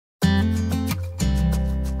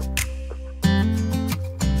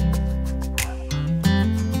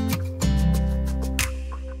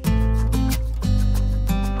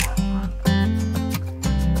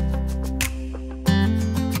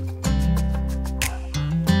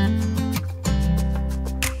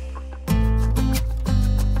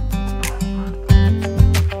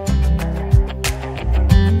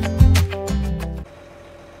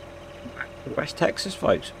Texas,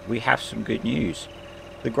 folks, we have some good news.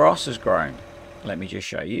 The grass has grown. Let me just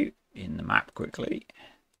show you in the map quickly.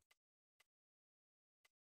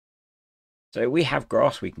 So we have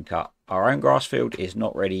grass we can cut. Our own grass field is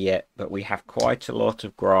not ready yet, but we have quite a lot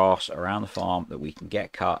of grass around the farm that we can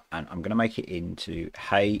get cut, and I'm going to make it into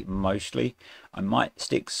hay mostly. I might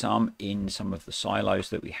stick some in some of the silos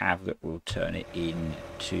that we have that will turn it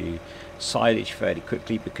into silage fairly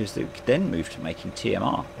quickly, because they could then move to making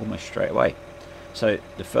TMR almost straight away. So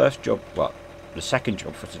the first job, well, the second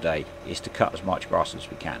job for today is to cut as much grass as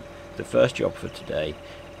we can. The first job for today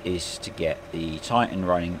is to get the Titan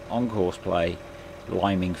running on courseplay,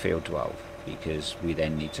 liming field 12, because we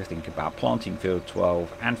then need to think about planting field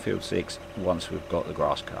 12 and field 6 once we've got the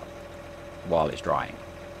grass cut while it's drying.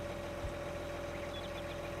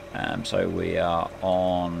 So we are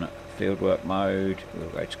on fieldwork mode. We'll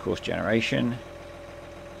go to course generation.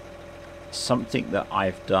 Something that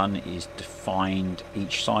I've done is defined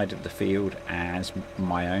each side of the field as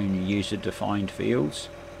my own user defined fields.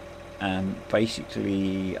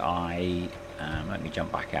 Basically, let me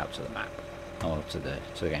jump back out to the map, or to the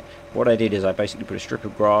game. What I did is I basically put a strip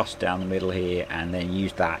of grass down the middle here, and then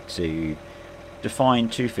used that to define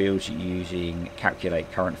two fields using calculate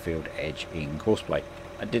current field edge in courseplay.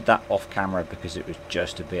 I did that off camera because it was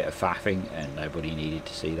just a bit of faffing and nobody needed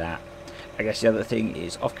to see that. I guess the other thing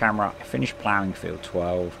is, off camera, I finished ploughing field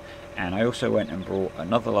 12, and I also went and brought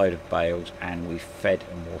another load of bales, and we fed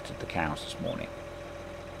and watered the cows this morning.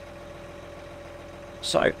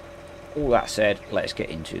 So, all that said, let's get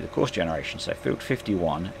into the course generation. So field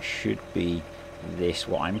 51 should be this,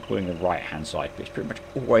 what I'm calling the right hand side, but it's pretty much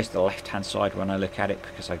always the left hand side when I look at it,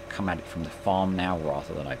 because I come at it from the farm now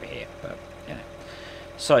rather than over here. But you know,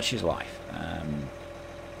 such is life.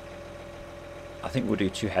 I think we'll do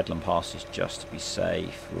 2 headland passes just to be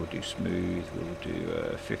safe. We'll do smooth. We'll do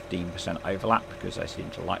a 15% overlap because I seem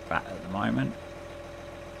to like that at the moment.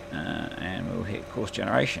 And we'll hit course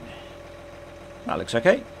generation. That looks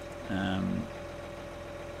okay.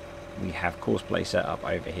 We have courseplay set up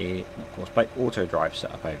over here, not courseplay, auto drive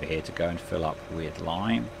set up over here to go and fill up with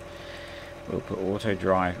lime. We'll put auto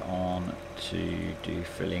drive on to do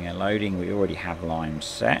filling and loading. We already have lime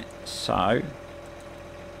set, so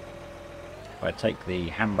if I take the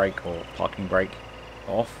handbrake or parking brake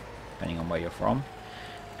off, depending on where you're from,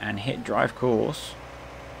 and hit drive course,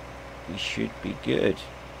 we should be good.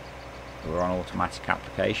 We're on automatic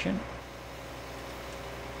application.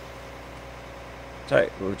 So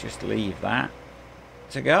we'll just leave that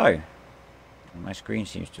to go. And my screen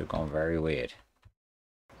seems to have gone very weird.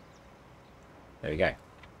 There we go.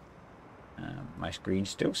 My screen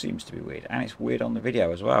still seems to be weird, and it's weird on the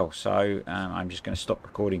video as well. So I'm just going to stop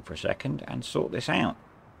recording for a second and sort this out.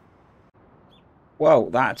 Well,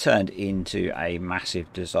 that turned into a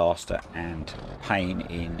massive disaster and pain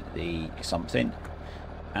in the something.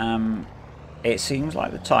 It seems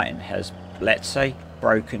like the Titan has, let's say,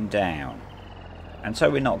 broken down. And so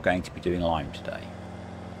we're not going to be doing lime today,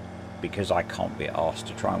 because I can't be asked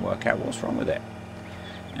to try and work out what's wrong with it.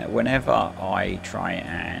 Whenever I try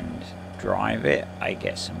and drive it, I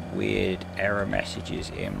get some weird error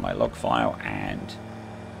messages in my log file, and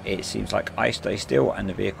it seems like I stay still and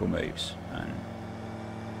the vehicle moves. And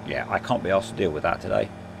yeah, I can't be asked to deal with that today.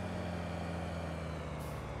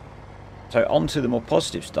 So on to the more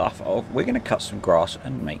positive stuff of, we're going to cut some grass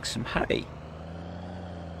and make some hay.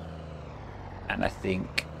 And I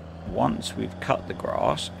think once we've cut the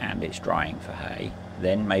grass and it's drying for hay,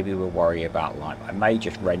 then maybe we'll worry about lime. I may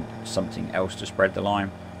just rent something else to spread the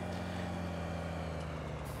lime.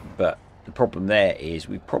 But the problem there is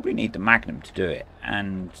we probably need the Magnum to do it.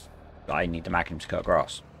 And I need the Magnum to cut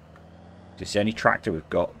grass. It's the only tractor we've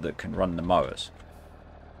got that can run the mowers.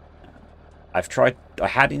 I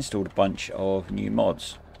had installed a bunch of new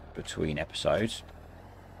mods between episodes.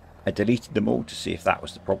 I deleted them all to see if that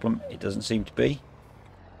was the problem. It doesn't seem to be.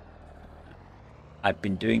 I've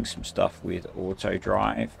been doing some stuff with auto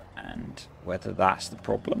drive, and whether that's the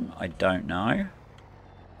problem, I don't know.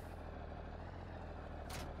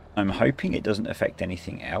 I'm hoping it doesn't affect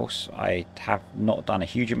anything else. I have not done a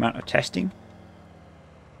huge amount of testing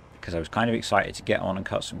because I was kind of excited to get on and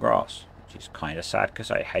cut some grass, which is kind of sad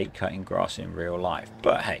because I hate cutting grass in real life.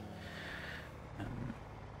 But hey.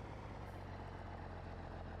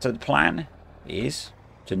 So the plan is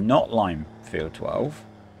to not lime field 12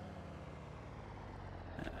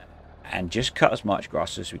 and just cut as much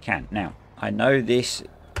grass as we can. Now, I know this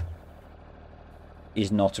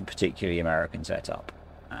is not a particularly American setup.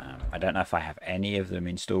 I don't know if I have any of them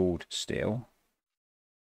installed still.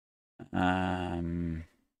 What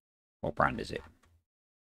brand is it?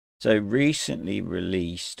 So recently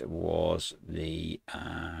released was the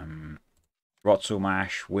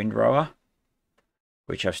Rotzelmash Windrower,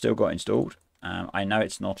 which I've still got installed. I know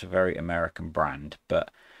it's not a very American brand,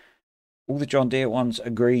 but all the John Deere ones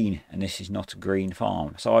are green, and this is not a green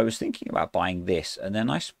farm. So I was thinking about buying this, and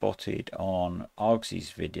then I spotted on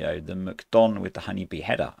Argsy's video the McDon with the honeybee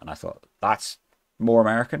header, and I thought that's more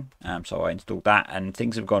American. So I installed that, and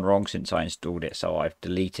things have gone wrong since I installed it, so I've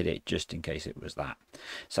deleted it just in case it was that.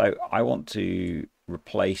 So I want to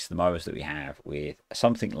replace the mowers that we have with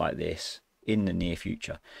something like this in the near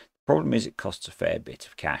future. The problem is it costs a fair bit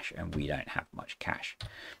of cash, and we don't have much cash.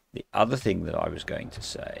 The other thing that I was going to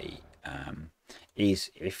say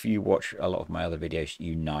is, if you watch a lot of my other videos,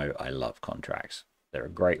 you know I love contracts. They're a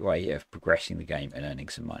great way of progressing the game and earning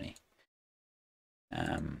some money.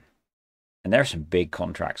 And there are some big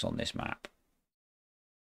contracts on this map.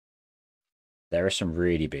 There are some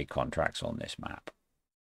really big contracts on this map.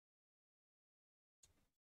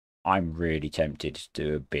 I'm really tempted to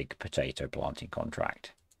do a big potato planting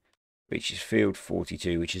contract, which is field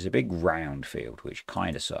 42, which is a big round field, which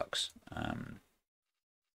kind of sucks.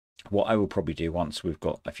 What I will probably do once we've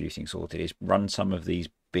got a few things sorted is run some of these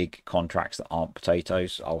big contracts that aren't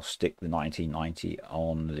potatoes. I'll stick the 1990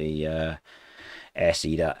 on the air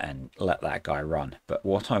seeder and let that guy run. But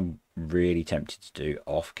what I'm really tempted to do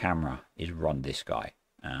off camera is run this guy.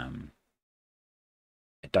 I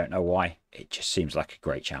don't know why. It just seems like a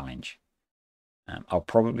great challenge. I'll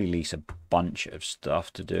probably lease a bunch of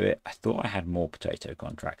stuff to do it. I thought I had more potato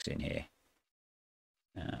contracts in here.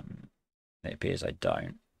 It appears I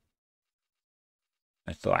don't.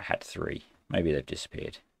 I thought I had 3. Maybe they've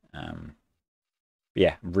disappeared.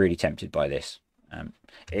 Yeah, I'm really tempted by this.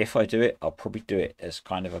 If I do it, I'll probably do it as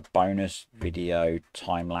kind of a bonus video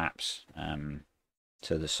time lapse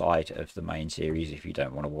to the side of the main series if you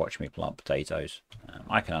don't want to watch me plant potatoes.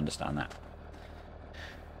 I can understand that.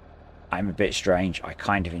 I'm a bit strange. I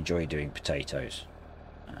kind of enjoy doing potatoes.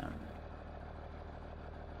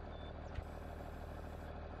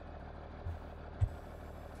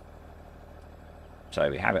 So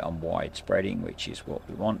we have it on wide spreading, which is what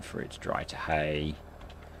we want for it to dry to hay.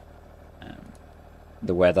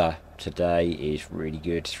 The weather today is really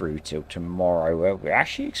good through till tomorrow. Well, we're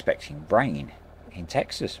actually expecting rain in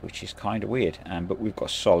Texas, which is kind of weird. But we've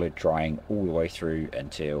got solid drying all the way through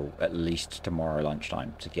until at least tomorrow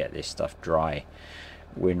lunchtime to get this stuff dry,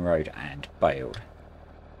 windrowed and baled.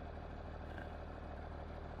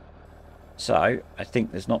 So I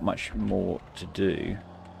think there's not much more to do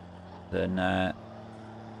than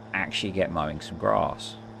actually get mowing some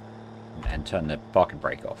grass and turn the parking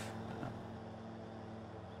brake off.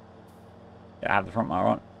 I have the front mower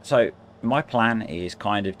on. So my plan is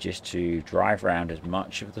kind of just to drive around as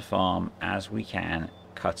much of the farm as we can,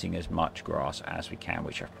 cutting as much grass as we can,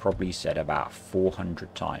 which I've probably said about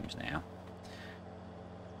 400 times now.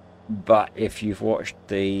 But if you've watched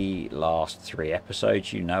the last 3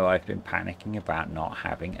 episodes, you know I've been panicking about not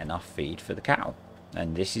having enough feed for the cattle.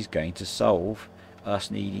 And this is going to solve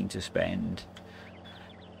us needing to spend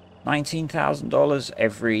 $19,000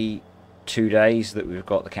 every 2 days that we've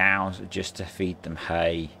got the cows just to feed them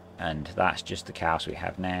hay, and that's just the cows we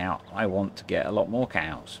have now. I want to get a lot more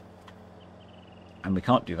cows, and we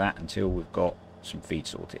can't do that until we've got some feed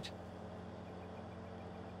sorted.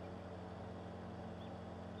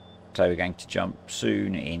 So we're going to jump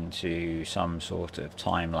soon into some sort of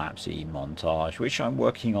time-lapsey montage, which I'm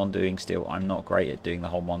working on doing still. I'm not great at doing the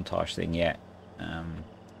whole montage thing yet. I'm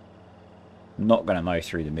not going to mow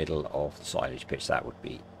through the middle of the silage pitch. That would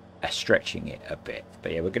be stretching it a bit.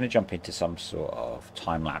 But yeah, we're going to jump into some sort of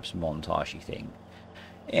time-lapse montagey thing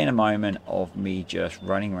in a moment of me just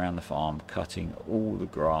running around the farm, cutting all the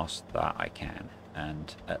grass that I can.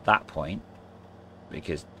 And at that point,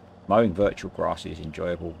 because mowing virtual grass is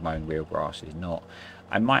enjoyable, mowing real grass is not,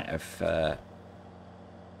 I might have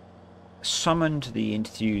summoned the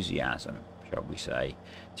enthusiasm, shall we say,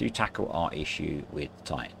 to tackle our issue with the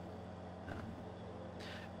Titan.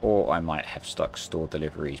 Or I might have stuck store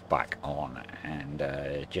deliveries back on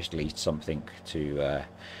and just leave something to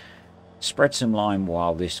spread some lime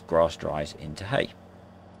while this grass dries into hay.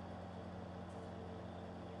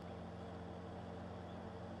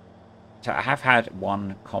 So I have had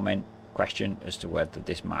one question as to whether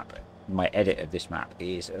this map, my edit of this map,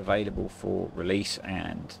 is available for release,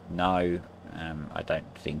 and no, I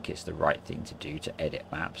don't think it's the right thing to do to edit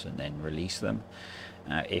maps and then release them.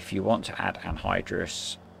 If you want to add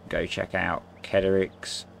anhydrous, go check out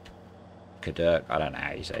Kederik's, I don't know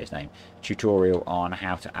how you say his name, tutorial on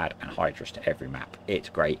how to add anhydrous to every map. It's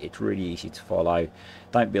great, it's really easy to follow.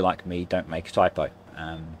 Don't be like me, don't make a typo.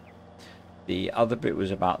 The other bit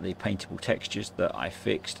was about the paintable textures that I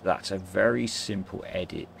fixed. That's a very simple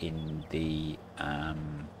edit in the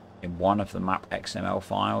in one of the map XML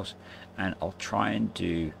files, and I'll try and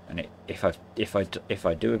do. And if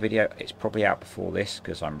I do a video, it's probably out before this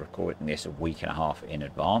because I'm recording this a week and a half in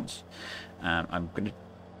advance.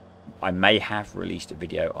 I may have released a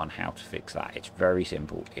video on how to fix that. It's very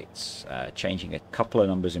simple. It's changing a couple of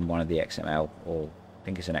numbers in one of the XML, or I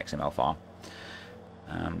think it's an XML file.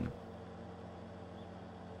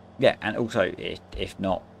 Yeah, and also if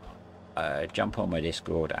not, jump on my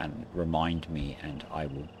Discord and remind me, and I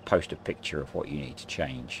will post a picture of what you need to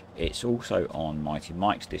change. It's also on Mighty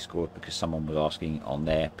Mike's Discord because someone was asking on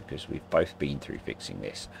there, because we've both been through fixing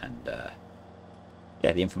this, and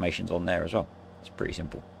yeah, the information's on there as well. It's pretty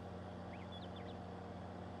simple.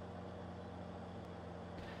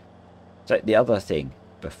 So the other thing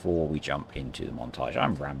before we jump into the montage,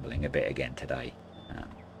 I'm rambling a bit again today,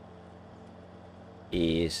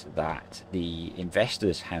 is that the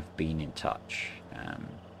investors have been in touch.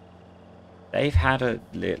 They've had a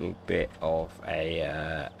little bit of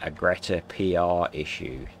a Greta PR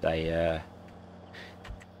issue. They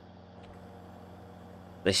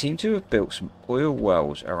seem to have built some oil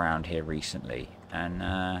wells around here recently,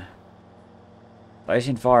 and those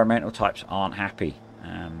environmental types aren't happy.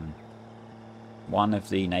 One of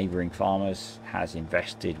the neighbouring farmers has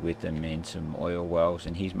invested with them in some oil wells,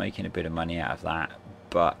 and he's making a bit of money out of that.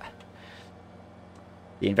 But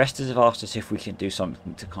the investors have asked us if we can do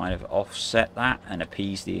something to kind of offset that and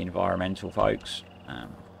appease the environmental folks.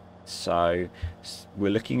 So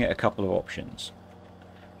we're looking at a couple of options.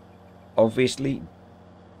 Obviously,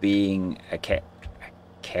 being a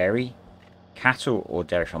cattle or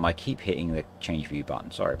dairy farm, I keep hitting the change view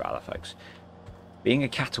button, sorry about that folks. Being a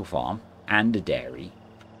cattle farm and a dairy,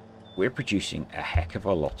 we're producing a heck of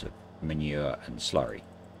a lot of manure and slurry.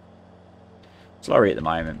 Slurry at the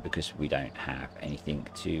moment because we don't have anything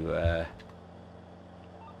to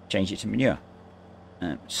change it to manure.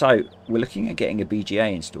 So we're looking at getting a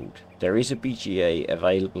BGA installed. There is a BGA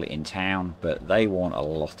available in town, but they want a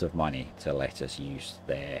lot of money to let us use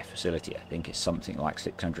their facility. I think it's something like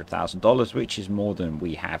 $600,000, which is more than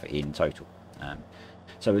we have in total.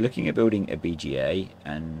 So we're looking at building a BGA,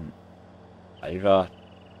 and over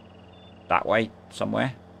that way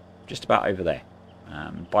somewhere, just about over there,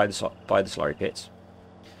 by the slurry pits.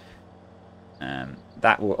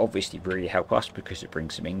 That will obviously really help us because it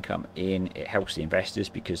brings some income in. It helps the investors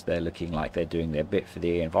because they're looking like they're doing their bit for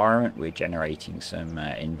the environment. We're generating some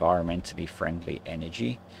environmentally friendly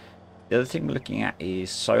energy. The other thing we're looking at is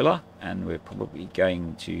solar, and we're probably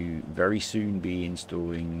going to very soon be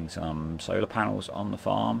installing some solar panels on the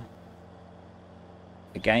farm.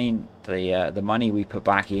 Again, the money we put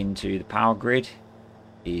back into the power grid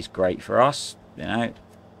is great for us. You know,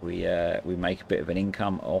 we make a bit of an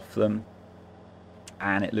income off them,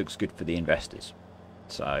 and it looks good for the investors.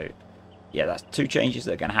 So yeah, that's two changes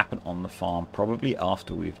that are going to happen on the farm probably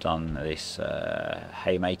after we've done this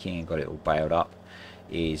haymaking and got it all baled up.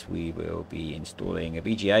 Is we will be installing a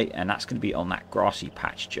BGA, and that's going to be on that grassy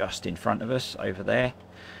patch just in front of us over there,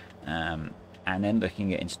 and then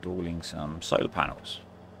looking at installing some solar panels.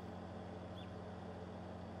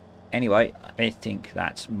 Anyway, I think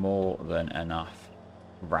that's more than enough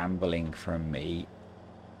rambling from me.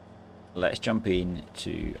 Let's jump in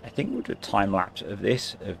to, I think we'll do a time lapse of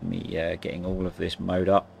this, of me getting all of this mowed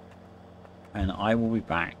up, and I will be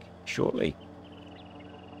back shortly.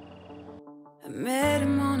 I met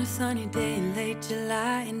him on a sunny day in late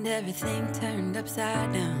July, and everything turned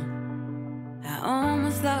upside down. I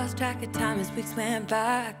almost lost track of time as weeks went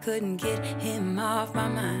by. I couldn't get him off my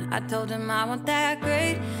mind. I told him I want that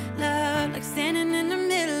great love, like standing in the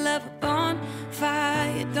middle of a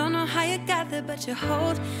bonfire. You don't know how you got there, but you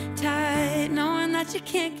hold tight, knowing that you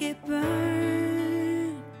can't get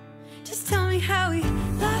burned. Just tell me how we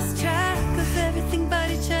lost track of everything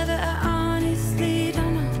but each other. I honestly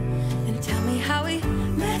don't know. And tell me how we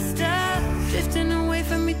messed up, drifting away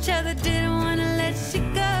from each other. Didn't want to let you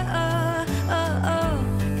go.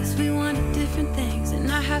 Cause we wanted different things,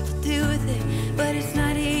 and I have to deal with it, but it's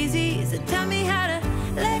not easy. So tell me how to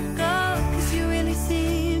let go, cause you really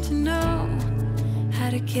seem to know how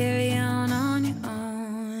to carry on your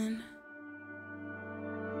own.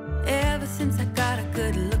 Ever since I got a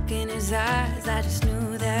good look in his eyes, I just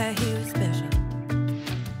knew that he was special.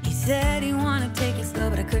 He said he wanted to take it slow,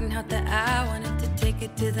 but I couldn't help that I wanted to take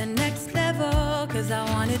it to the next level. Cause I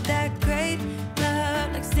wanted that great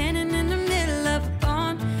love, like standing in the middle of a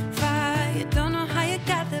bonfire. You don't know how you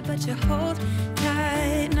got there, but you hold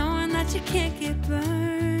tight, knowing that you can't get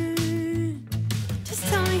burned. Just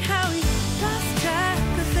tell me how we lost track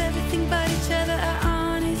of everything but each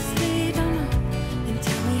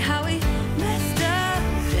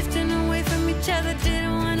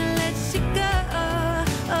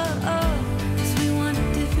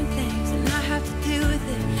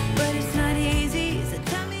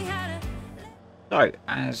So,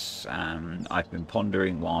 as I've been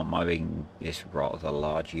pondering while mowing this rather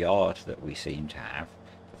large yard that we seem to have,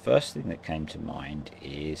 the first thing that came to mind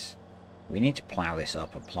is we need to plough this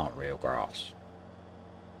up and plant real grass.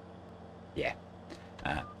 Yeah,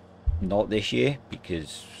 not this year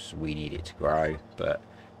because we need it to grow, but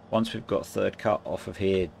once we've got third cut off of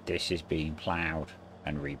here, this is being ploughed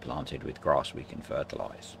and replanted with grass we can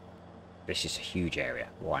fertilise. This is a huge area.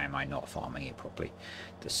 Why am I not farming it properly?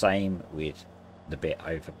 The same with the bit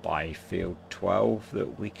over by field 12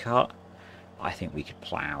 that we cut. I think we could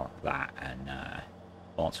plough that and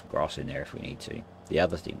plant some grass in there if we need to. The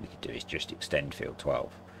other thing we could do is just extend field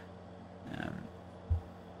 12.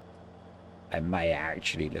 I may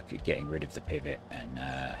actually look at getting rid of the pivot and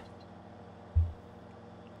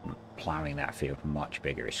ploughing that field much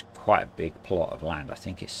bigger. It's quite a big plot of land. I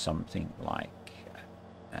think it's something like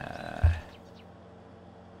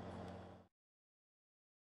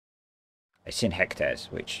it's in hectares,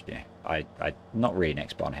 which yeah, I not really an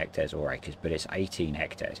expert on hectares or acres, but it's 18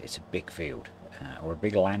 hectares. It's a big field or a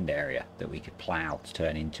big land area that we could plough to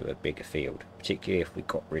turn into a bigger field, particularly if we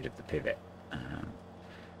got rid of the pivot.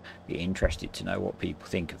 Be interested to know what people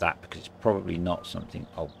think of that, because it's probably not something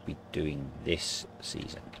I'll be doing this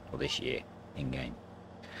season or this year in game.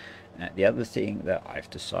 The other thing that I've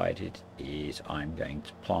decided is I'm going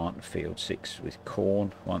to plant field 6 with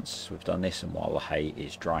corn once we've done this, and while the hay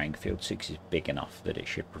is drying, field 6 is big enough that it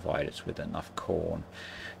should provide us with enough corn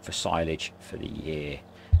for silage for the year.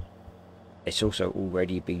 It's also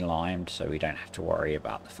already been limed, so we don't have to worry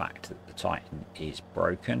about the fact that the Titan is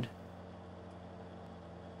broken.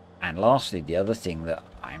 And lastly, the other thing that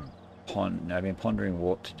I've been pondering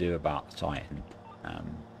what to do about the Titan.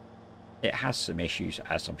 It has some issues,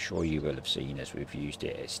 as I'm sure you will have seen as we've used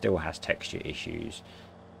it. It still has texture issues.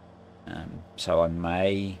 So I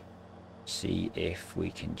may see if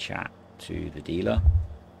we can chat to the dealer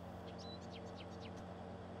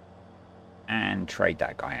and trade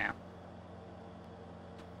that guy out.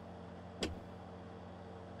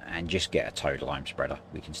 And just get a toad lime spreader.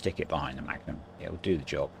 We can stick it behind the Magnum. It'll do the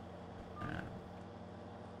job.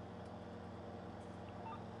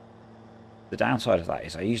 The downside of that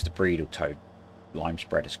is I use the Breedle toad lime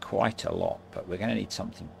spreaders quite a lot, but we're going to need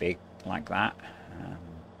something big like that.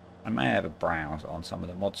 I may have a browse on some of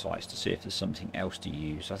the mod sites to see if there's something else to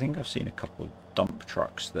use. I think I've seen a couple of dump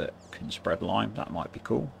trucks that can spread lime. That might be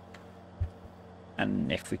cool.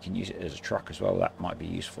 And if we can use it as a truck as well, that might be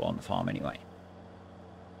useful on the farm anyway.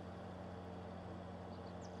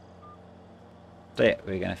 So yeah,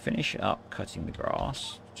 we're going to finish up cutting the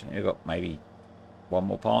grass. So we've got maybe one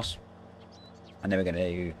more pass. And then we're going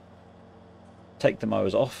to take the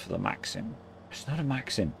mowers off the Maxim. It's not a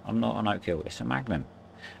Maxim. I'm not an Oak Hill. It's a Magnum.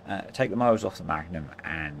 Take the mowers off the Magnum,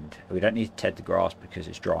 and we don't need to ted the grass because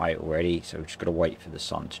it's dry already. So we've just got to wait for the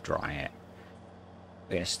sun to dry it.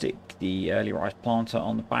 We're going to stick the early rise planter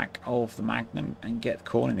on the back of the Magnum and get the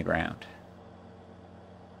corn in the ground.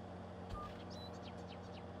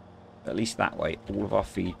 At least that way, all of our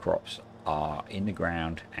feed crops are in the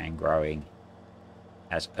ground and growing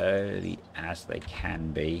as early as they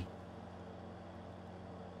can be,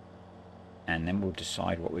 and then we'll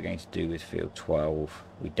decide what we're going to do with field 12.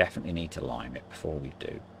 We definitely need to lime it before we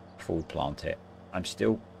plant it. I'm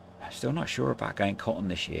still not sure about going cotton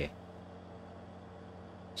this year.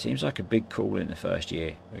 Seems like a big call in the first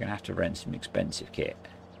year. We're gonna have to rent some expensive kit.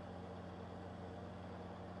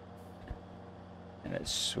 And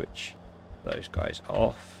let's switch those guys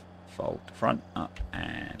off, fold the front up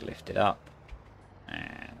and lift it up,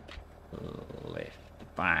 and lift the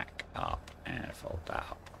back up and fold that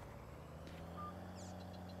up.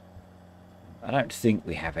 I don't think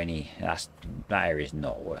we have any. That area is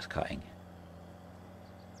not worth cutting.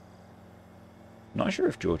 Not sure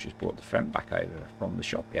if George has brought the fence back over from the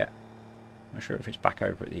shop yet. Not sure if it's back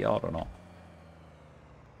over at the yard or not.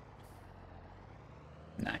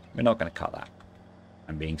 No, we're not going to cut that.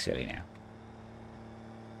 I'm being silly now.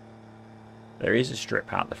 There is a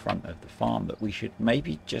strip out the front of the farm that we should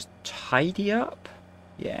maybe just tidy up.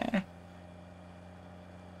 Yeah.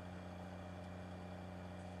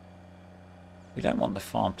 We don't want the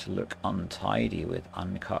farm to look untidy with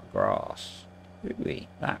uncut grass, would we?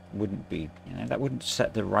 That wouldn't be, that wouldn't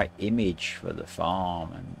set the right image for the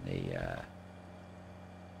farm and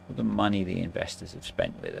the money the investors have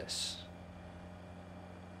spent with us.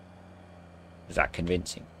 Is that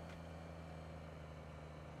convincing?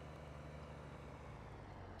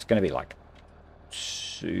 It's going to be like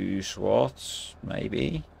 2 swaths,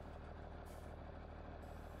 maybe.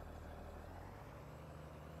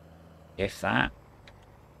 If that.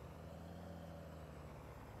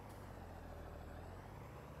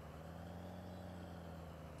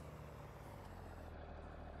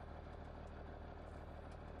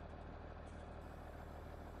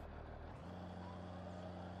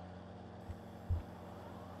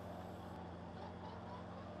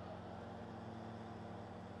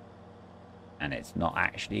 and it's not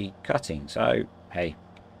actually cutting. So hey,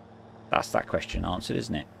 that's that question answered,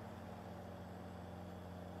 isn't it?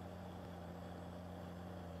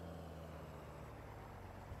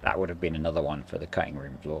 That would have been another one for the cutting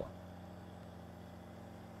room floor.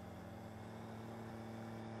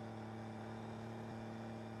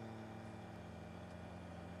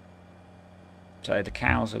 So the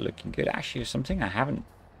cows are looking good. Actually, something I haven't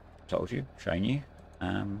told you, shown you.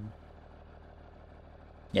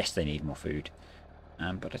 Yes, they need more food.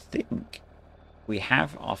 But I think we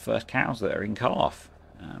have our first cows that are in calf.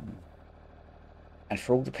 And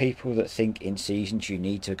for all the people that think in seasons you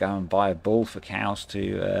need to go and buy a bull for cows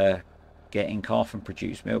to get in calf and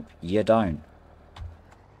produce milk, you don't.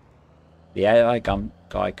 The AI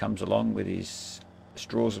guy comes along with his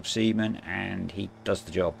straws of semen and he does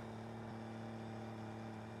the job.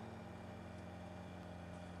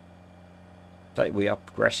 So we are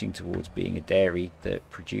progressing towards being a dairy that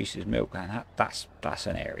produces milk, and that's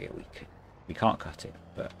an area we can't cut it.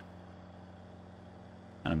 But,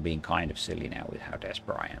 and I'm being kind of silly now with how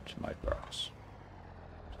desperate I am to mow grass.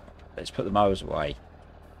 So let's put the mowers away.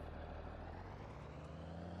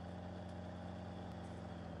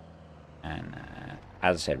 And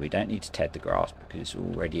as I said, we don't need to ted the grass because it's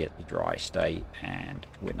already at the dry state, and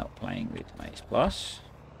we're not playing with Maize Plus.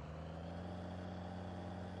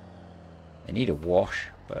 They need a wash,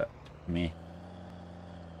 but meh.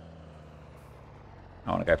 I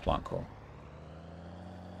want to go plant corn.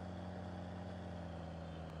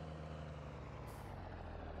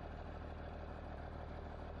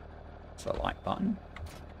 It's the like button.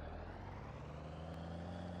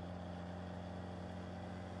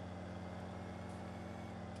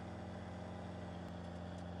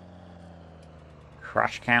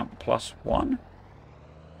 Crash count +1.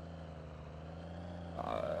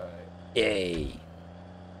 Yay.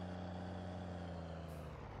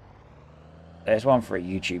 There's one for a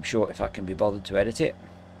YouTube short if I can be bothered to edit it.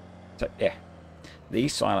 So yeah,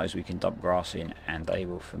 these silos we can dump grass in and they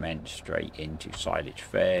will ferment straight into silage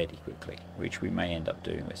fairly quickly, which we may end up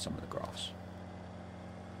doing with some of the grass.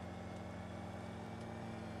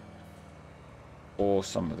 Or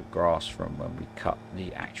some of the grass from when we cut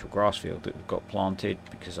the actual grass field that we've got planted,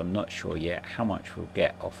 because I'm not sure yet how much we'll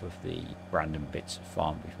get off of the random bits of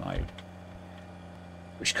farm we've mowed,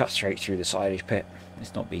 which cuts straight through the silage pit.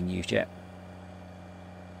 It's not being used yet.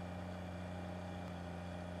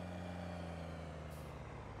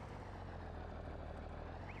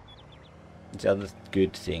 The other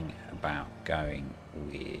good thing about going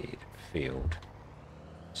with field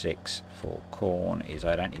 6 for corn is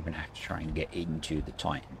I don't even have to try and get into the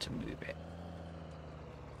Titan to move it.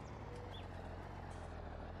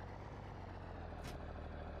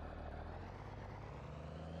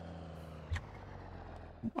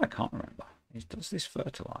 What I can't remember is, does this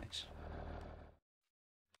fertilize?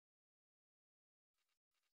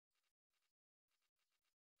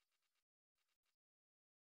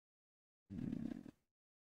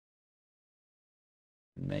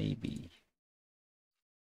 Maybe.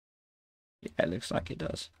 Yeah, it looks like it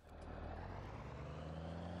does.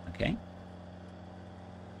 Okay.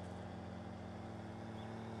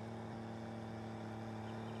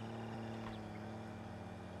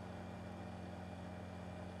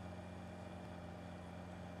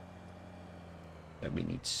 So we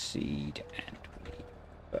need seed and we need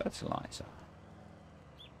fertilizer.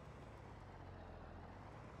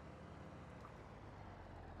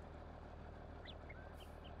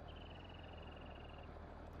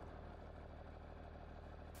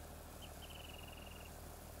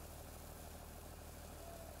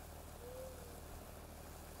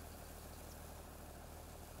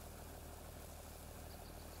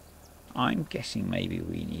 I'm guessing maybe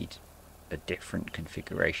we need a different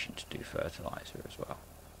configuration to do fertilizer as well.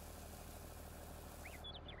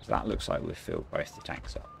 Because that looks like we've filled both the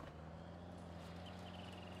tanks up.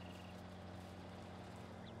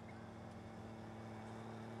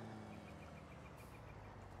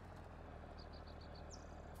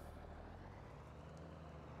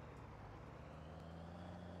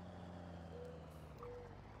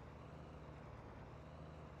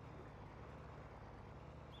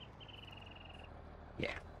 Yeah.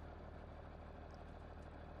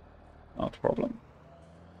 Not a problem.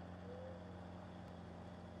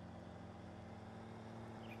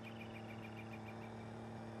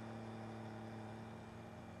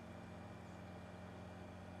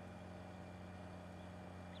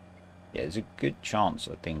 Yeah, there's a good chance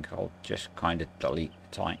I think I'll just kind of delete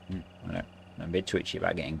the Titan. I'm a bit twitchy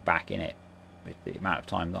about getting back in it with the amount of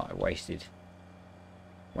time that I wasted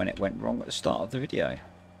when it went wrong at the start of the video.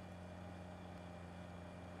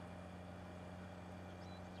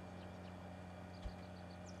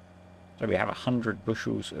 So we have 100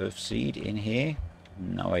 bushels of seed in here.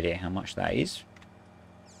 No idea how much that is.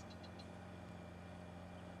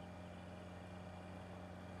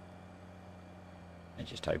 I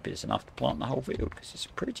just hope it's enough to plant the whole field, because it's a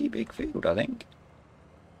pretty big field, I think.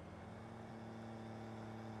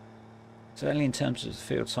 Certainly in terms of the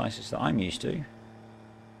field sizes that I'm used to.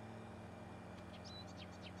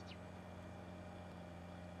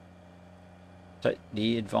 So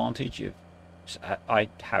the advantage of... I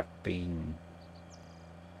have been,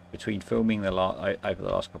 between filming over the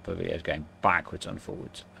last couple of videos, going backwards and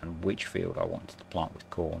forwards, and which field I wanted to plant with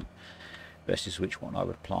corn versus which one I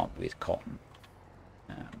would plant with cotton.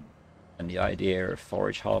 And the idea of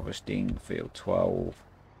forage harvesting field 12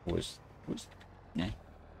 was yeah,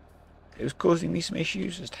 it was causing me some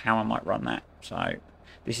issues as to how I might run that. So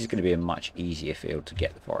this is going to be a much easier field to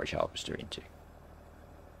get the forage harvester into.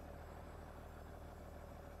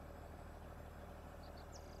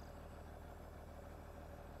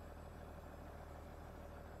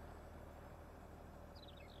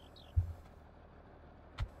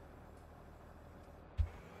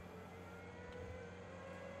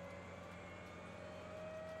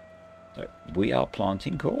 So we are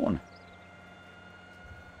planting corn.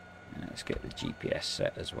 Let's get the GPS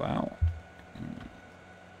set as well. There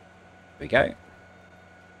we go.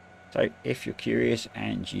 So if you're curious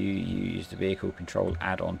and you use the vehicle control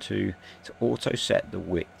add-on to auto set the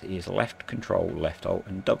width is left control, left alt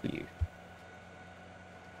and W.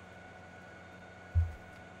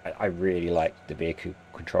 I really like the vehicle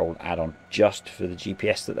control add-on just for the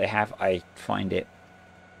GPS that they have. I find it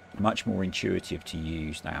much more intuitive to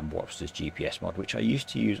use than Wopster's GPS mod, which I used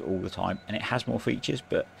to use all the time, and it has more features,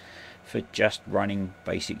 but for just running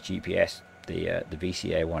basic GPS, the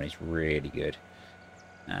VCA one is really good.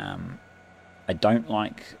 I don't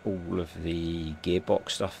like all of the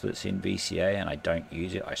gearbox stuff that's in VCA, and I don't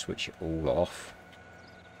use it. I switch it all off.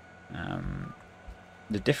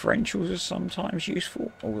 The differentials are sometimes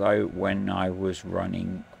useful, although when I was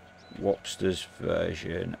running Wopster's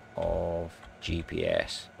version of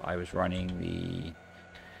GPS, I was running the...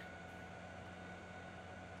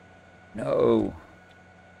 No!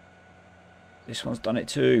 This one's done it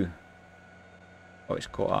too. Oh, it's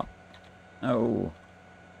caught up. No!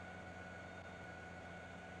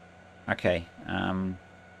 Okay, and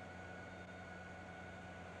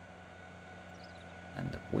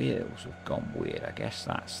the wheels have gone weird. I guess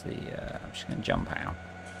that's the... I'm just going to jump out.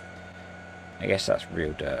 I guess that's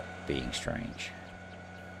real dirt being strange.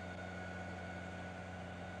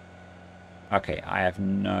 Okay, I have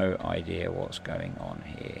no idea what's going on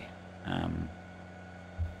here.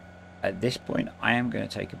 At this point, I am going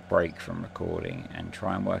to take a break from recording and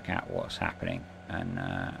try and work out what's happening. And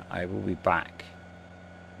I will be back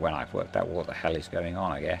when I've worked out what the hell is going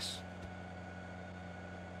on, I guess.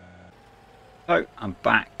 So, I'm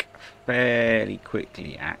back fairly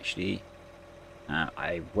quickly, actually.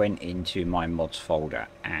 I went into my mods folder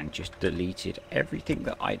and just deleted everything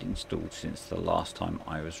that I'd installed since the last time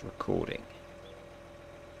I was recording.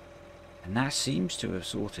 And that seems to have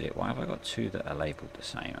sorted it. Why have I got two that are labelled the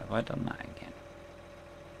same? Have I done that again?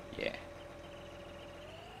 Yeah.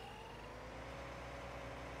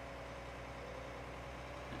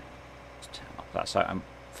 Let's turn off that. So I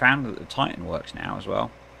found that the Titan works now as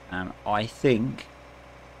well. I think...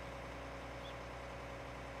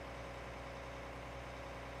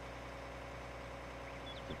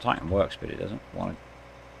 the Titan works, but it doesn't want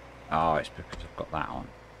to... Oh, it's because I've got that on.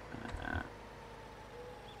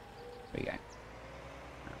 There we go.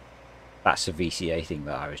 That's a VCA thing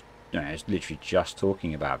that I was literally just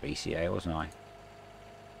talking about VCA, wasn't I?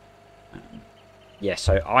 Yeah,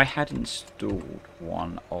 so I had installed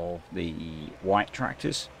one of the white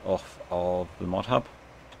tractors off of the mod hub,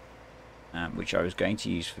 which I was going to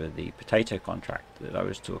use for the potato contract that I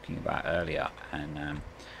was talking about earlier. And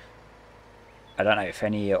I don't know if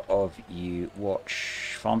any of you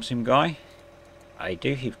watch Farm Sim Guy. I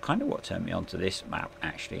do. He kind of what turned me onto this map,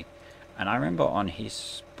 actually. And I remember on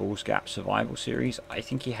his Balls Gap Survival series, I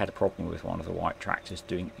think he had a problem with one of the white tractors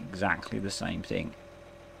doing exactly the same thing.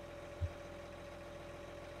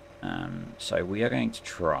 So we are going to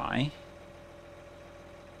try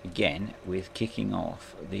again with kicking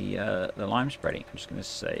off the lime spreading. I'm just going to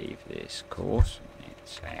save this course.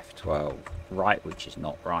 It's F12 right, which is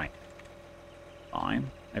not right.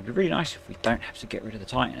 Lime. It'd be really nice if we don't have to get rid of the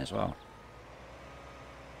Titan as well.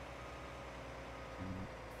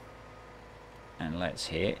 And let's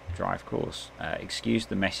hit drive course. Excuse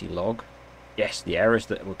the messy log. Yes, the errors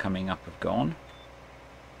that were coming up have gone.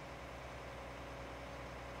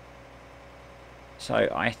 So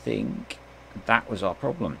I think that was our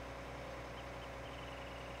problem.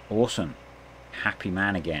 Awesome. Happy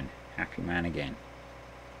man again. Happy man again.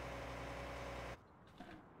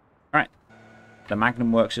 Right. The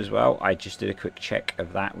Magnum works as well. I just did a quick check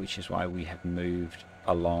of that, which is why we have moved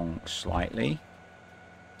along slightly.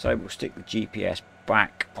 So we'll stick the GPS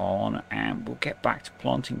back on and we'll get back to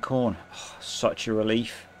planting corn. Oh, such a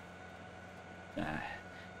relief.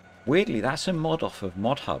 Weirdly, that's a mod off of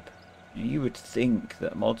Mod Hub. You would think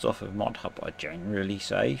that mods off of Mod Hub are generally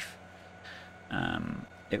safe.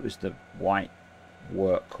 It was the white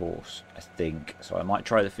workhorse, I think, so I might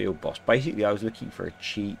try the Field Boss. Basically, I was looking for a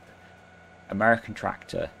cheap American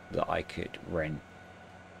tractor that I could rent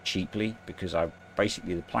cheaply, because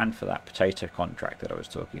basically the plan for that potato contract that I was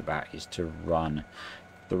talking about is to run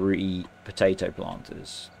 3 potato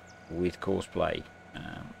planters with Courseplay,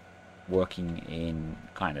 working in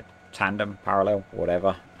kind of tandem, parallel,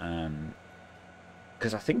 whatever,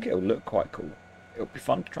 because I think it'll look quite cool. It'll be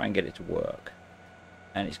fun to try and get it to work,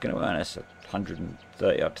 and it's going to earn us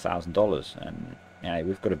 $130,000, and you know,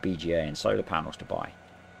 we've got a BGA and solar panels to buy.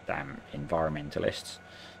 Damn environmentalists.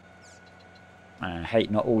 Hey,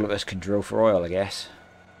 not all of us can drill for oil, I guess.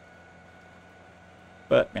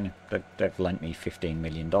 But you know, they've lent me $15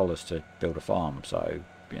 million to build a farm, so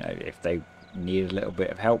you know, if they need a little bit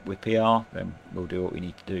of help with PR, then we'll do what we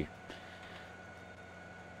need to do.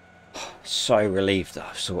 So relieved that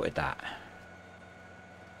I've sorted that.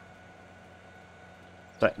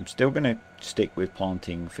 So I'm still going to stick with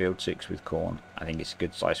planting field 6 with corn. I think it's a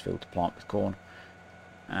good size field to plant with corn.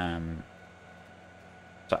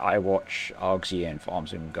 So I watch Argsy and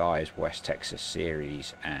Farms and Guys West Texas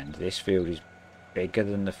series, and this field is bigger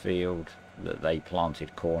than the field that they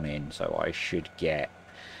planted corn in, so I should get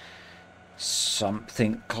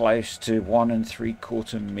something close to 1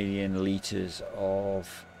 3/4 million litres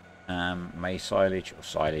of maize silage, or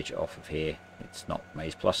silage off of here. It's not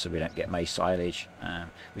maize plus, so we don't get maize silage,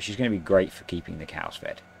 which is going to be great for keeping the cows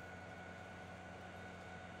fed.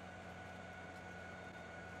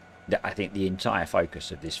 I think the entire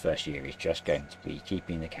focus of this first year is just going to be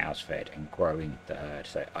keeping the cows fed and growing the herd.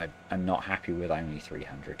 So I'm not happy with only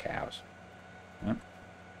 300 cows.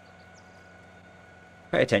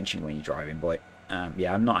 Pay attention when you're driving, boy.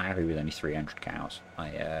 Yeah, I'm not happy with only 300 cows.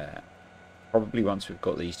 Probably once we've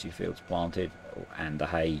got these 2 fields planted and the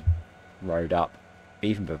hay rode up,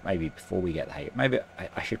 even maybe before we get the hay, maybe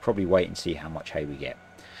I should probably wait and see how much hay we get.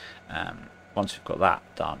 Once we've got that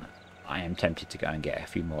done, I am tempted to go and get a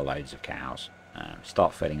few more loads of cows,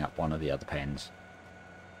 start filling up one of the other pens.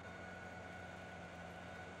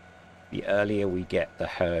 The earlier we get the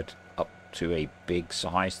herd up to a big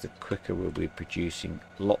size, the quicker we'll be producing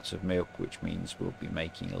lots of milk, which means we'll be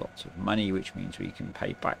making lots of money, which means we can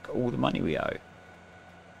pay back all the money we owe.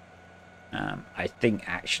 I think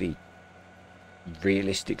actually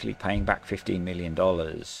realistically paying back $15 million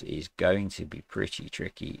is going to be pretty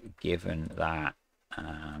tricky, given that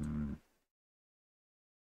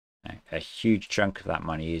a huge chunk of that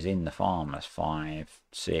money is in the farm. That's 5,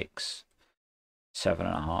 6,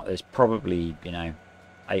 7.5. There's probably, you know,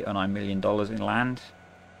 $8 or $9 million in land,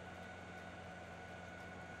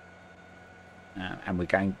 and we're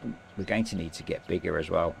going to need to get bigger as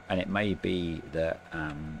well. And it may be that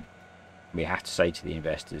we have to say to the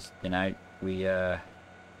investors, you know, we're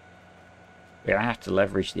going to have to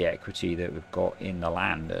leverage the equity that we've got in the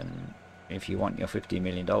land, and if you want your $50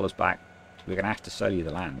 million back, we're going to have to sell you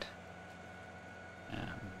the land.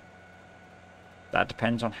 That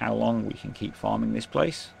depends on how long we can keep farming this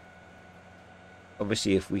place.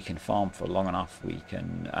 Obviously, if we can farm for long enough, we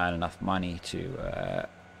can earn enough money to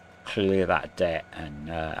clear that debt and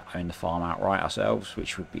own the farm outright ourselves,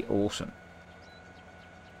 which would be awesome.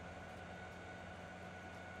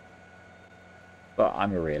 But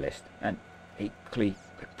I'm a realist, and equally,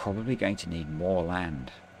 we're probably going to need more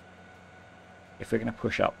land. If we're going to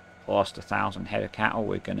push up past 1,000 head of cattle,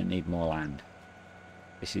 we're going to need more land.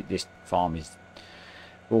 This farm is,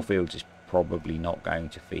 Bullfields is probably not going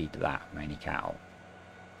to feed that many cattle.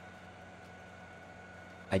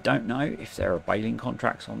 I don't know if there are baling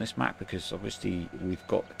contracts on this map, because obviously we've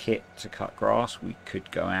got the kit to cut grass. We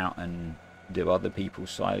could go out and do other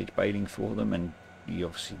people's silage baling for them, and you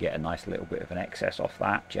obviously get a nice little bit of an excess off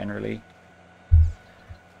that generally.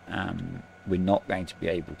 We're not going to be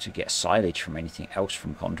able to get silage from anything else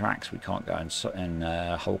from contracts. We can't go and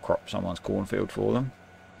whole crop someone's cornfield for them.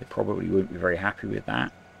 They probably wouldn't be very happy with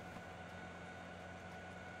that.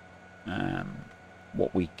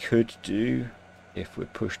 What we could do if we're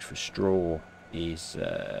pushed for straw is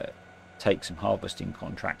take some harvesting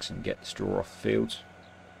contracts and get the straw off the fields.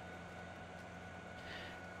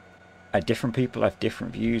 Different people have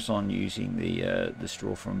different views on using the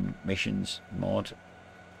straw from Missions mod.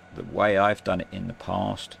 the way I've done it in the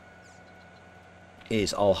past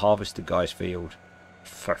is I'll harvest the guy's field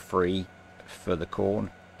for free for the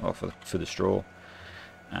corn, or for the straw.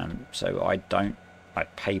 So I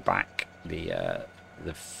pay back the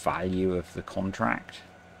value of the contract,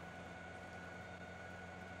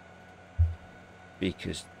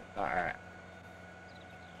 because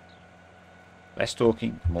less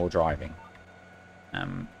talking, more driving.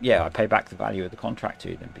 Yeah, I pay back the value of the contract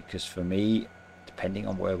to them, because for me, depending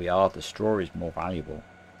on where we are, the straw is more valuable.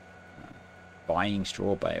 Buying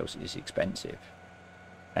straw bales is expensive,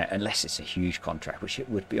 unless it's a huge contract, which it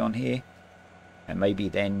would be on here. And maybe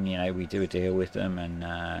then, you know, we do a deal with them,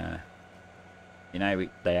 and you know,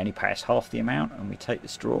 they only pay us half the amount and we take the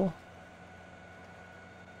straw.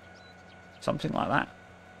 Something like that.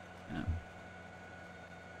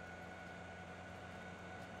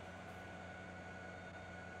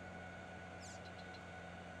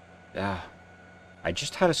 Yeah. I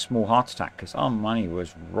just had a small heart attack because our money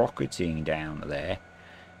was rocketing down there.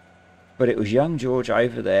 But it was young George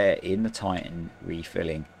over there in the Titan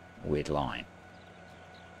refilling with line.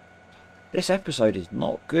 This episode is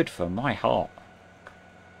not good for my heart.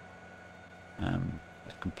 I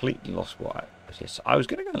completely lost what I was. Yes, I was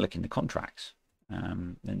going to go look in the contracts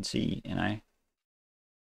and see, you know,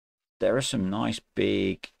 there are some nice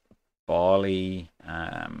big barley,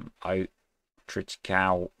 oat,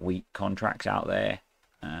 triticale, wheat contracts out there.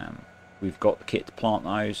 We've got the kit to plant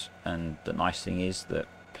those, and the nice thing is that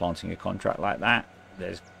planting a contract like that,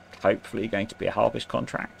 there's hopefully going to be a harvest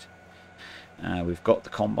contract. We've got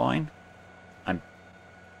the combine.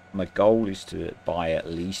 My goal is to buy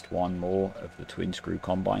at least one more of the twin screw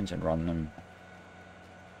combines and run them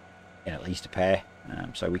in at least a pair,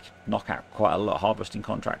 so we can knock out quite a lot of harvesting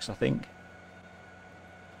contracts, I think.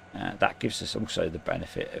 That gives us also the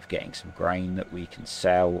benefit of getting some grain that we can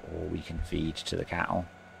sell or we can feed to the cattle.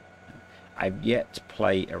 I've yet to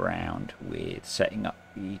play around with setting up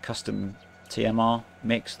the custom TMR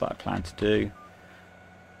mix that I plan to do.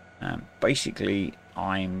 Basically,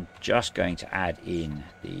 I'm just going to add in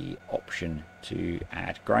the option to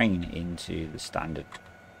add grain into the standard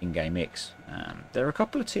in-game mix. There are a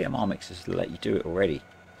couple of TMR mixes that let you do it already,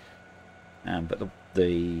 but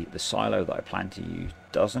the silo that I plan to use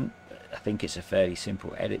doesn't. I think it's a fairly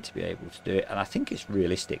simple edit to be able to do it, and I think it's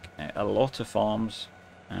realistic. A lot of farms,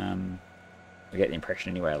 I get the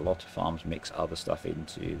impression anyway, a lot of farms mix other stuff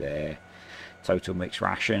into their total mix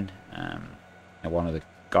ration. And one of the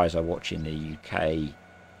guys I watch in the UK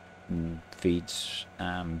feeds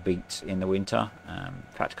beets in the winter. In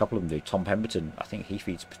fact, a couple of them do. Tom Pemberton, I think he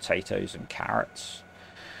feeds potatoes and carrots.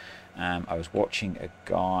 I was watching a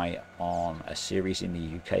guy on a series in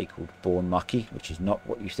the UK called Born Mucky, which is not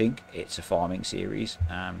what you think. It's a farming series.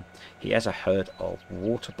 He has a herd of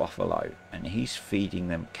water buffalo, and he's feeding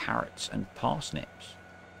them carrots and parsnips,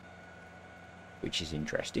 which is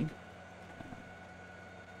interesting.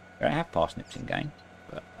 I don't have parsnips in game,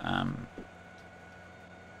 but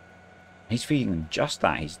he's feeding them just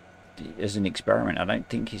that. As an experiment, I don't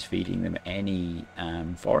think he's feeding them any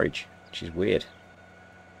forage, which is weird.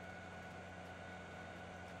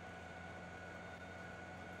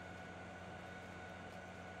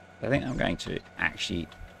 I think I'm going to actually...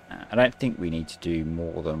 I don't think we need to do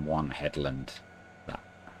more than one headland.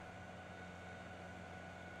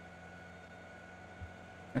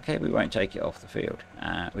 Okay, we won't take it off the field.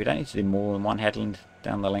 We don't need to do more than one headland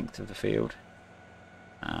down the length of the field.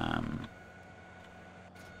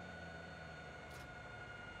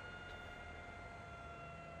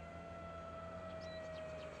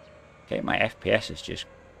 Okay, my FPS has just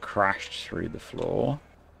crashed through the floor.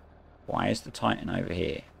 Why is the Titan over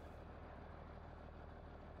here?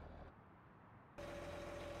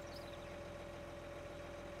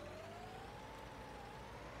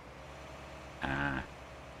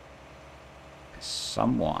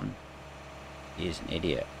 Someone is an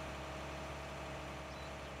idiot.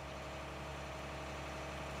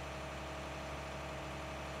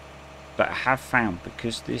 But I have found,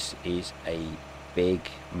 because this is a big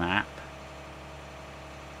map,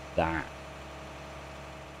 that,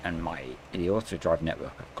 and the auto drive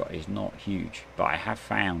network I've got is not huge, but I have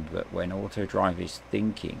found that when auto drive is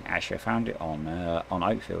thinking, actually I found it on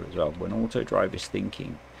Oakfield as well, when auto drive is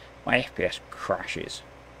thinking, my FPS crashes.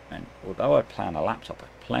 And although I play on a laptop,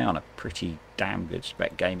 I play on a pretty damn good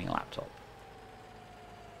spec gaming laptop.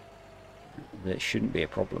 There shouldn't be a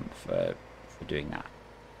problem for doing that.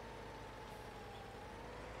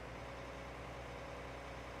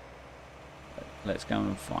 But let's go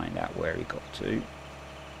and find out where he got to.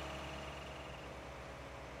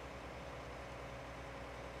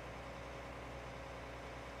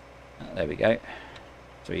 There we go.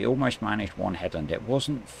 So he almost managed one headland. It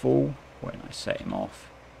wasn't full when I set him off.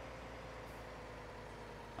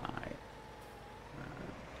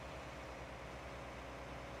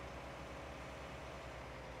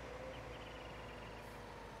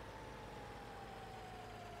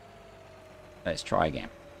 Let's try again.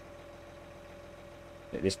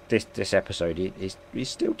 This episode is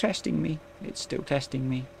still testing me. It's still testing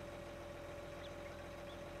me.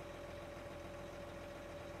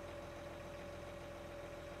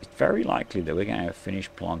 It's very likely that we're going to finish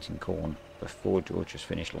planting corn before George has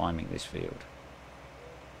finished liming this field.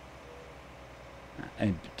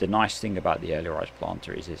 And the nice thing about the early rise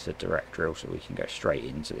planter is it's a direct drill, so we can go straight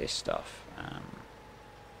into this stuff.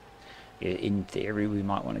 In theory, we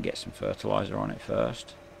might want to get some fertilizer on it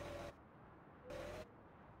first.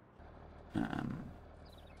 I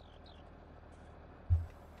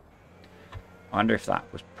wonder if that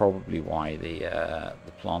was probably why the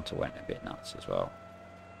planter went a bit nuts as well.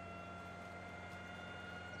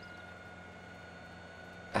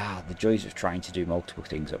 The joys of trying to do multiple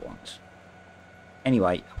things at once.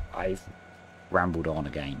 Anyway, I've rambled on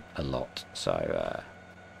again a lot, so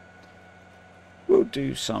we'll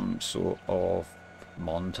do some sort of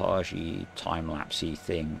montagey, time-lapsey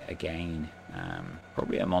thing again.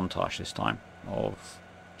 Probably a montage this time of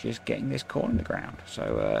just getting this corn in the ground.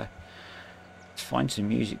 So let's find some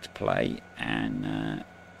music to play and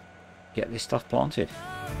get this stuff planted.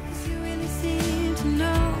 You really seem to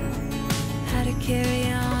know how to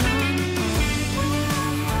carry on.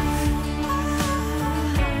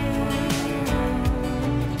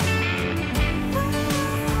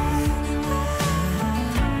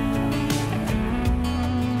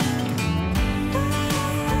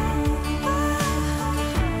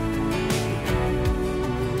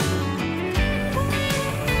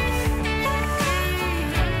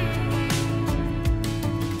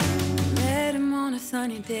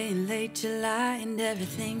 Sunny day in late July and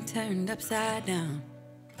everything turned upside down.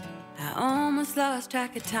 I almost lost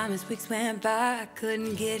track of time as weeks went by. I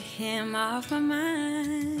couldn't get him off my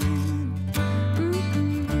mind.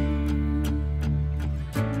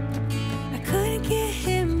 I couldn't get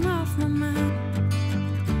him off my mind.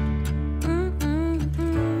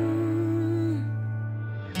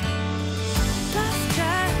 Lost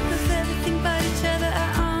track of everything but each other.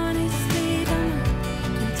 I honestly don't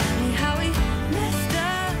know. And tell me how we messed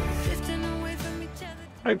up, drifting away from each other.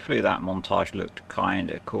 Hopefully that montage looked kind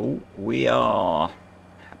of cool. We are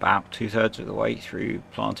about 2/3 of the way through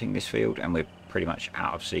planting this field and we're pretty much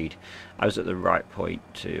out of seed. I was at the right point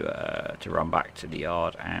to run back to the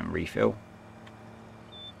yard and refill.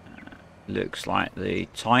 Looks like the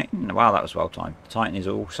Titan, wow, that was well timed. The Titan is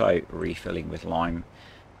also refilling with lime.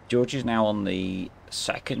 George is now on the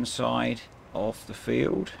second side of the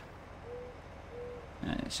field,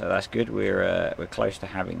 so that's good. We're close to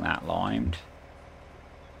having that limed.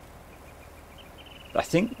 I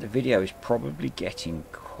think the video is probably getting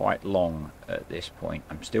quite long at this point.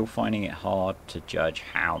 I'm still finding it hard to judge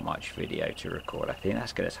how much video to record. I think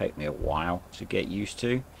that's going to take me a while to get used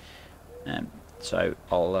to. So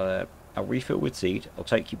I'll refill with seed. I'll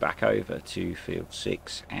take you back over to field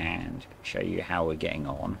 6 and show you how we're getting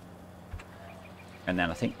on. And then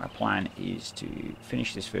I think my plan is to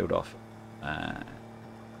finish this field off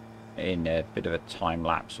in a bit of a time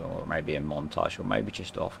lapse, or maybe a montage, or maybe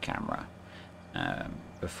just off camera.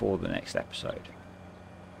 Before the next episode,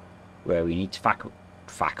 where we need to fackle?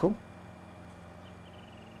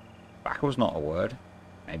 Fackle's not a word.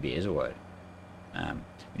 Maybe it is a word.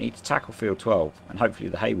 We need to tackle field 12 and hopefully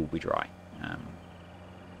the hay will be dry.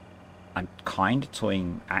 I'm kind of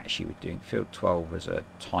toying actually with doing field 12 as a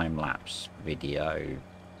time-lapse video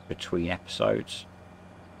between episodes.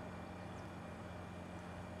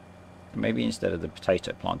 Maybe instead of the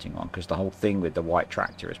potato planting one, because the whole thing with the white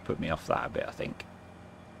tractor has put me off that a bit, I think.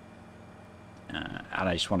 And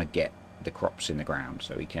I just want to get the crops in the ground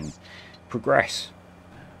so we can progress.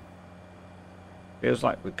 Feels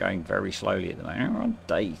like we're going very slowly at the moment. We're on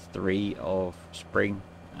day 3 of spring.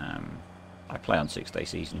 I play on 6-day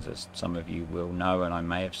seasons, as some of you will know, and I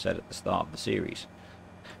may have said at the start of the series.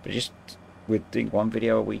 But just with doing one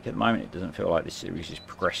video a week at the moment, it doesn't feel like this series is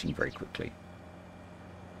progressing very quickly.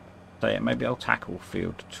 So yeah, maybe I'll tackle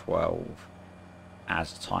field 12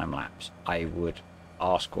 as a time lapse. I would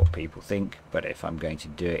ask what people think, but if I'm going to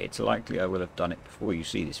do it, it's likely I will have done it before you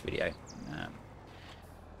see this video.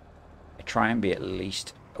 I try and be at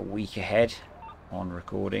least a week ahead on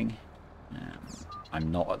recording.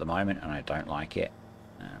 I'm not at the moment and I don't like it.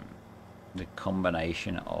 The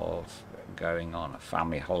combination of going on a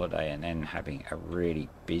family holiday and then having a really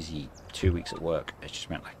busy 2 weeks at work, it just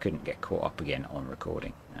meant I couldn't get caught up again on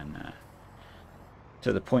recording, and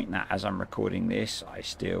to the point that as I'm recording this, I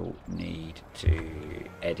still need to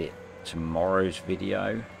edit tomorrow's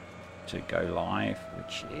video to go live,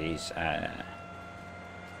 which is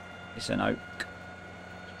it's an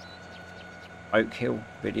Oak Hill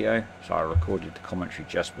video. So I recorded the commentary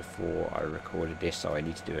just before I recorded this, so I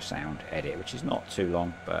need to do a sound edit, which is not too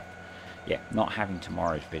long. But yeah, not having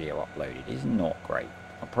tomorrow's video uploaded is not great.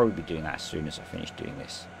 I'll probably be doing that as soon as I finish doing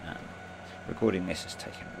this. Recording this has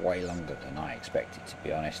taken way longer than I expected, to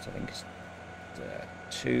be honest. I think it's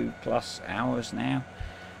 2+ hours now,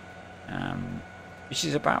 which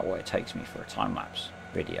is about what it takes me for a time-lapse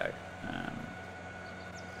video.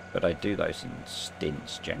 But I do those in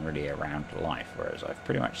stints, generally around life, whereas I've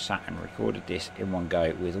pretty much sat and recorded this in one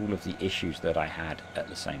go with all of the issues that I had at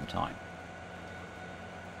the same time.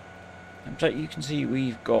 And so you can see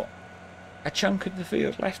we've got a chunk of the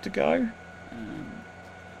field left to go.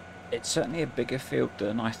 It's certainly a bigger field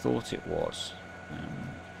than I thought it was.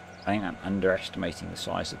 I think I'm underestimating the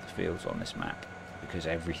size of the fields on this map because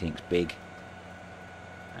everything's big.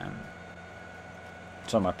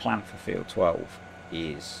 So my plan for field 12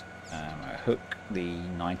 is hook the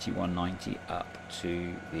 9190 up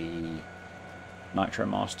to the Nitro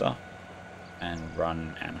Master and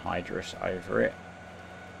run anhydrous over it,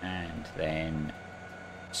 and then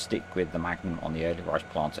stick with the Magnum on the early rise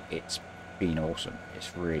planter. It's been awesome.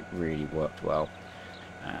 It's really worked well.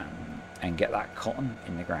 And get that cotton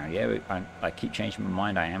in the ground. Yeah, I keep changing my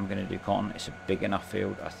mind. I am going to do cotton. It's a big enough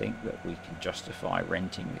field, I think, that we can justify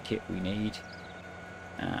renting the kit we need.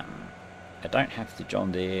 I don't have the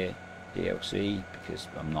John Deere DLC because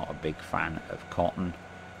I'm not a big fan of cotton.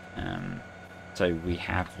 So we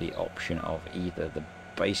have the option of either the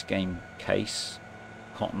base game case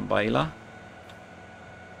cotton baler,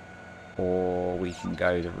 or we can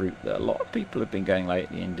go the route that a lot of people have been going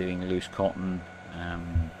lately and doing loose cotton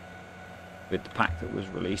with the pack that was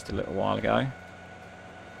released a little while ago.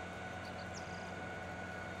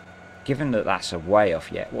 Given that that's a way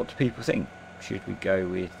off yet, what do people think? Should we go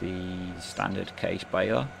with the standard case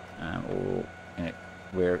baler, or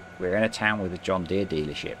we're in a town with a John Deere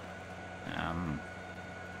dealership?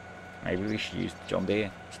 Maybe we should use the John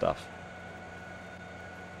Deere stuff.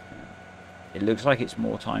 It looks like it's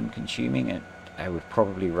more time consuming, and I would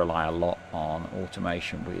probably rely a lot on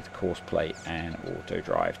automation with course plate and auto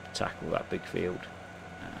drive to tackle that big field.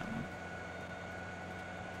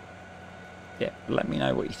 Yeah, let me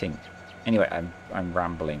know what you think. Anyway, I'm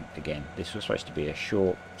rambling again. This was supposed to be a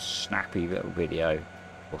short, snappy little video,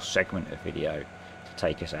 or segment of video, to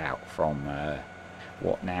take us out from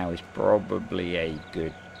what now is probably a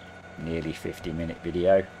good nearly 50-minute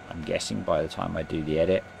video, I'm guessing, by the time I do the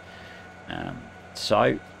edit.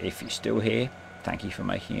 So if you're still here, thank you for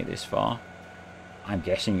making it this far. I'm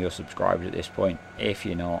guessing you're subscribed at this point. If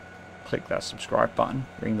you're not, click that subscribe button,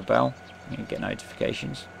 ring the bell, and you get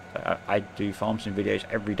notifications. I do farm sim videos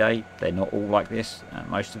every day. They're not all like this.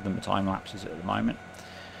 Most of them are time lapses at the moment.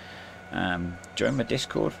 Join my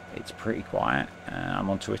Discord. It's pretty quiet. I'm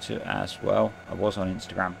on Twitter as well. I was on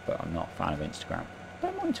Instagram, but I'm not a fan of Instagram.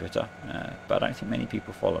 I'm on Twitter, but I don't think many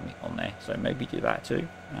people follow me on there, so maybe do that too.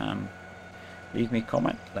 Leave me a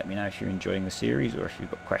comment. Let me know if you're enjoying the series, or if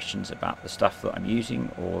you've got questions about the stuff that I'm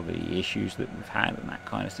using, or the issues that we've had, and that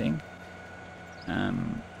kind of thing.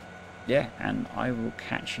 Yeah, and I will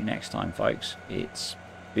catch you next time, folks. It's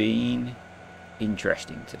been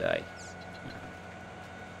interesting today.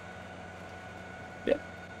 Yeah,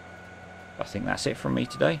 I think that's it from me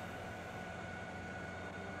today.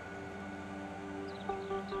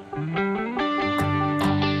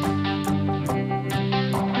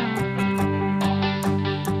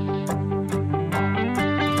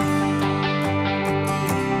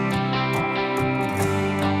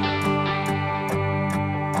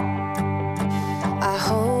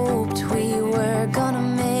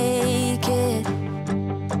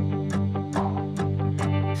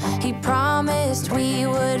 We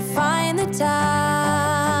would find the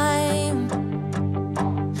time,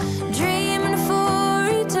 dreaming for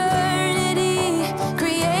eternity,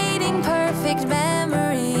 creating perfect memories.